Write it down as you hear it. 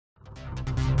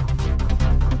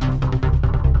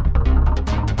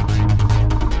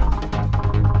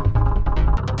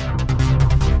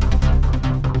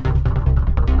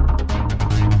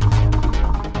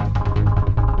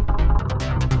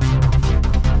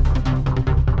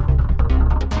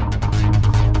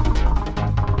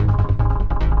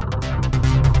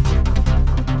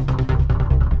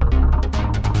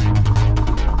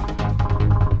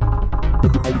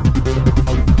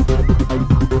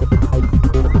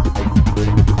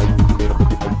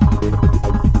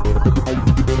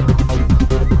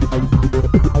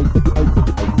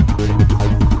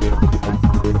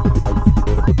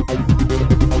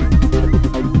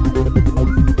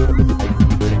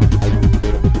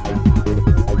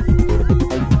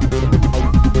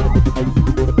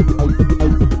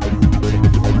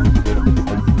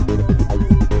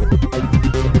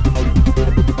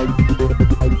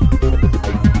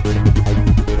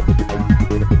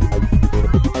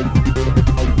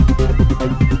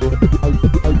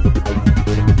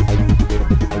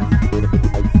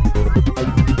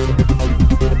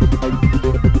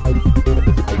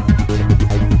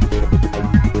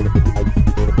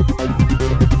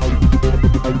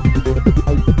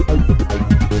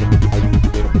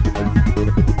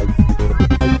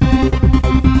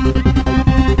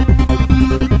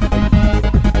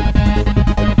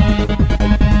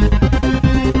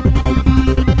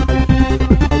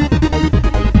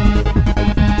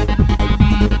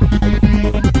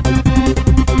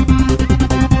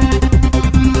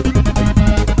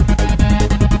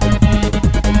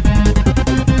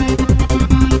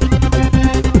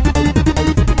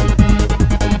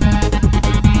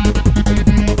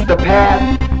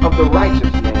path of the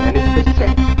righteous man is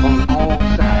beset on all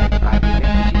sides by the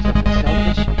iniquities of the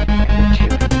selfish and the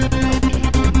tyranny of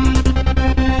evil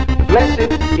deeds.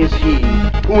 Blessed is he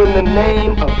who in the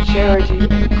name of charity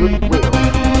and goodwill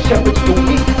shepherds the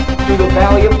weak through the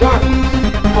valley of darkness,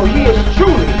 for he is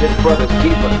truly his brother's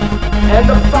keeper and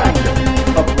the finder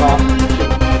of lost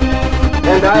children.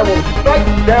 And I will strike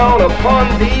down upon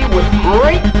thee with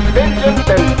great vengeance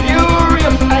and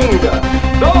furious anger,